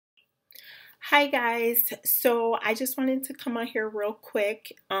Hi guys, so I just wanted to come on here real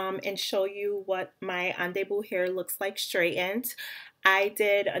quick and show you what my Ondibu hair looks like straightened. I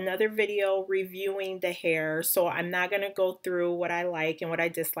did another video reviewing the hair, so I'm not going to go through what I like and what I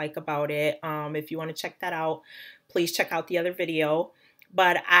dislike about it. If you want to check that out, please check out the other video.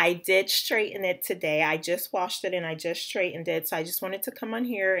 But I did straighten it today. I just washed it and I just straightened it. So I just wanted to come on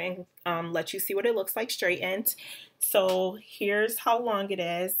here and let you see what it looks like straightened. So here's how long it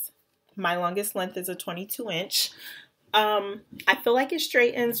is. My longest length is a 22-inch. I feel like it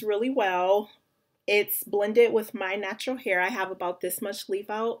straightens really well. It's blended with my natural hair. I have about this much leave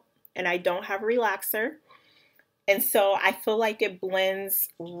out and I don't have a relaxer. And so I feel like it blends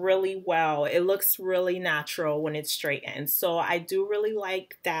really well. It looks really natural when it's straightened. So I do really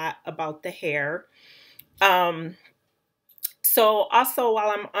like that about the hair. So also while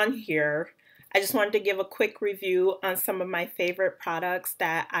I'm on here, I just wanted to give a quick review on some of my favorite products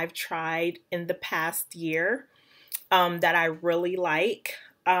that I've tried in the past year that I really like.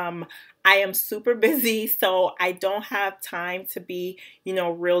 I am super busy, so I don't have time to be,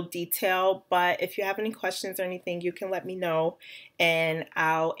 real detailed. But if you have any questions or anything, you can let me know and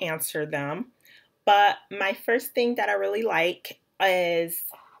I'll answer them. But my first thing that I really like is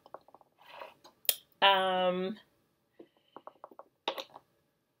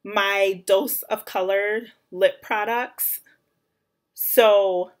my Dose of Color lip products.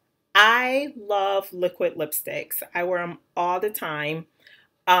 So I love liquid lipsticks. I wear them all the time.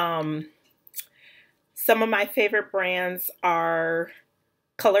 Some of my favorite brands are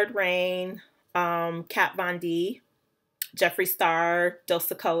Colored Rain, Kat Von D, Jeffree Star, Dose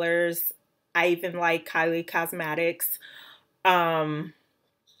of Colors. I even like Kylie Cosmetics.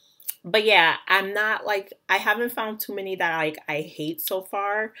 But yeah, I haven't found too many that I hate so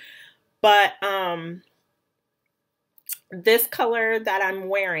far. But this color that I'm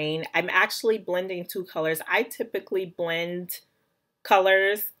wearing, I'm actually blending two colors. I typically blend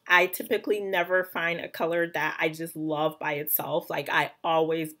colors. I typically never find a color that I just love by itself. Like I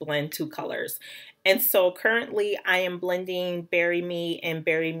always blend two colors. And so currently I am blending Berry Me and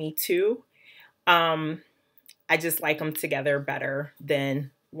Berry Me 2. I just like them together better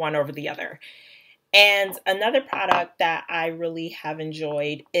than one over the other. And another product that I really have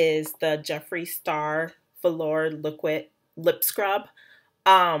enjoyed is the Jeffree Star Velour Liquid Lip Scrub.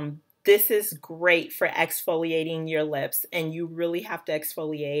 This is great for exfoliating your lips, and you really have to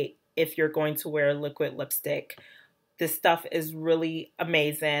exfoliate if you're going to wear liquid lipstick. This stuff is really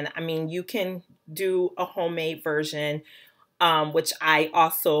amazing. I mean, you can do a homemade version, which I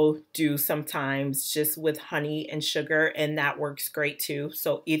also do sometimes just with honey and sugar, and that works great too.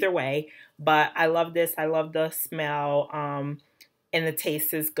 So either way, but I love this. I love the smell, and the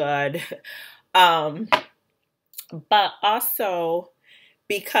taste is good. But also,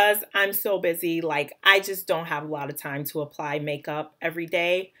 because I'm so busy, like I just don't have a lot of time to apply makeup every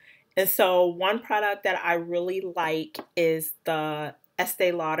day. And so one product that I really like is the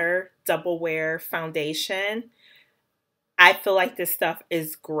Estee Lauder Double Wear Foundation. I feel like this stuff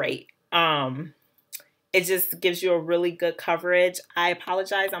is great. It just gives you a really good coverage. I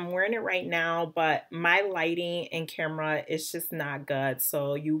apologize, I'm wearing it right now, but my lighting and camera is just not good,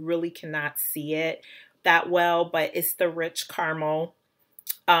 so you really cannot see it that well, but it's the rich caramel.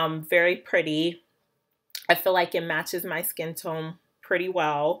 Very pretty. I feel like it matches my skin tone pretty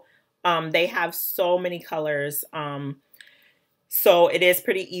well. They have so many colors. So it is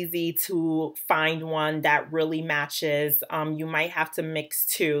pretty easy to find one that really matches. You might have to mix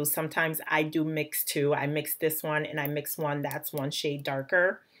two. Sometimes I do mix two. I mix this one and I mix one that's one shade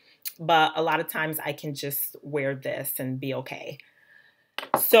darker. But a lot of times I can just wear this and be okay.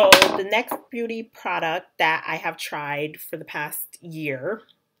 So the next beauty product that I have tried for the past year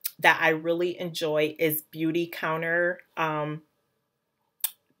that I really enjoy is Beauty Counter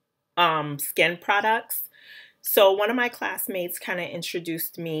skin products. So one of my classmates kind of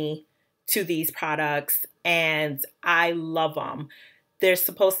introduced me to these products and I love them. They're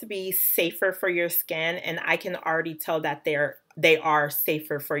supposed to be safer for your skin, and I can already tell that they are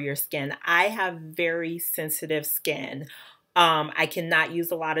safer for your skin. I have very sensitive skin. I cannot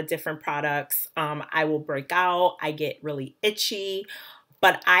use a lot of different products. I will break out. I get really itchy.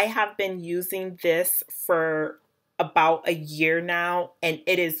 But I have been using this for about a year now, and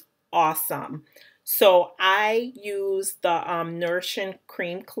it is awesome. So I use the Nourishing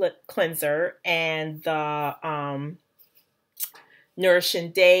Cream Cleanser and the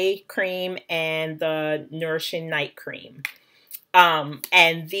Nourishing Day Cream and the Nourishing Night Cream.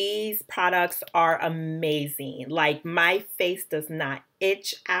 And these products are amazing. Like my face does not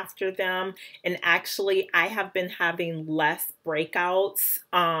itch after them. And actually I have been having less breakouts.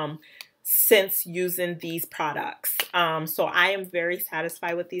 since using these products. So I am very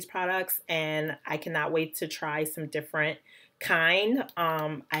satisfied with these products, and I cannot wait to try some different kind.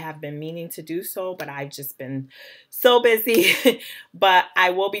 I have been meaning to do so, but I've just been so busy. But I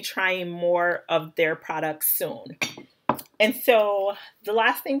will be trying more of their products soon. And so the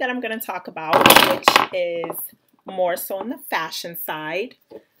last thing that I'm going to talk about, which is more so on the fashion side,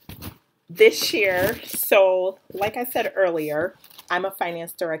 this year, so like I said earlier, I'm a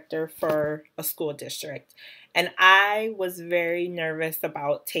finance director for a school district, and I was very nervous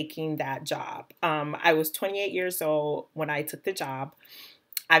about taking that job. I was 28 years old when I took the job.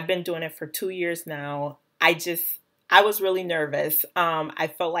 I've been doing it for 2 years now. I was really nervous. I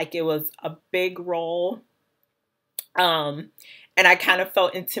felt like it was a big role, and I kind of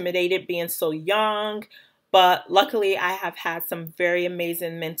felt intimidated being so young. But luckily, I have had some very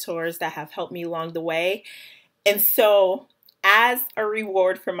amazing mentors that have helped me along the way. And so, as a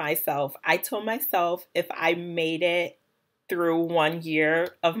reward for myself, I told myself if I made it through 1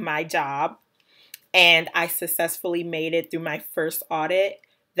 year of my job and I successfully made it through my first audit,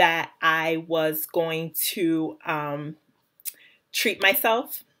 that I was going to treat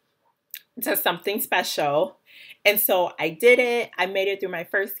myself to something special. And so I did it. I made it through my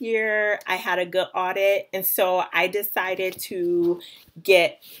first year. I had a good audit. And so I decided to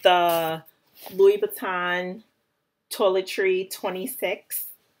get the Louis Vuitton Toiletry 26.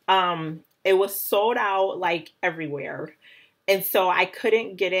 It was sold out like everywhere. And so I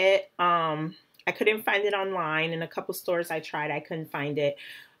couldn't get it. I couldn't find it online. In a couple stores I tried, I couldn't find it.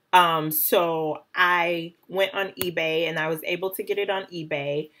 So I went on eBay and I was able to get it on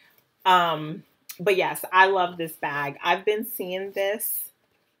eBay. But yes, I love this bag. I've been seeing this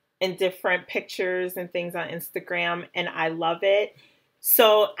in different pictures and things on Instagram, and I love it.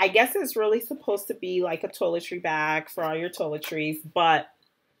 So I guess it's really supposed to be like a toiletry bag for all your toiletries, but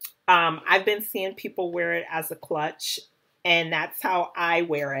I've been seeing people wear it as a clutch, and that's how I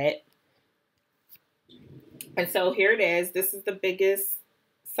wear it. And so here it is. This is the biggest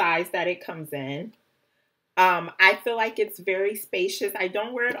size that it comes in. I feel like it's very spacious. I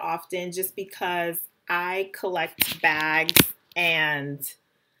don't wear it often just because I collect bags and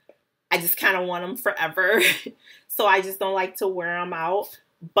I just kind of want them forever. So I just don't like to wear them out.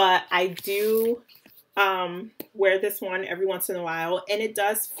 But I do wear this one every once in a while, and it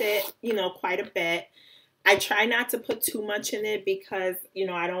does fit, quite a bit. I try not to put too much in it because,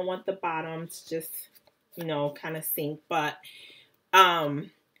 I don't want the bottom to just, kind of sink. But I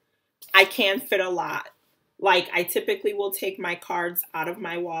can fit a lot. Like, I typically will take my cards out of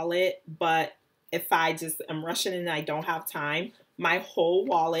my wallet, but if I just am rushing and I don't have time, my whole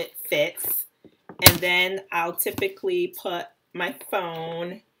wallet fits. And then I'll typically put my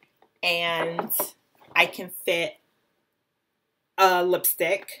phone, and I can fit a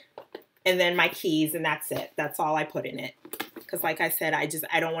lipstick and then my keys, and that's it. That's all I put in it. Because like I said,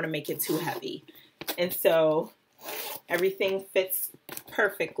 I don't want to make it too heavy. And so everything fits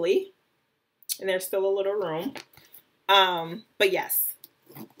perfectly. And there's still a little room. But yes,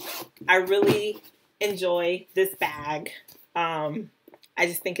 I really enjoy this bag. I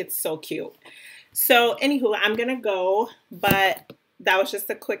just think it's so cute. So anywho, I'm going to go, but that was just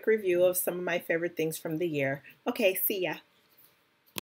a quick review of some of my favorite things from the year. Okay, see ya.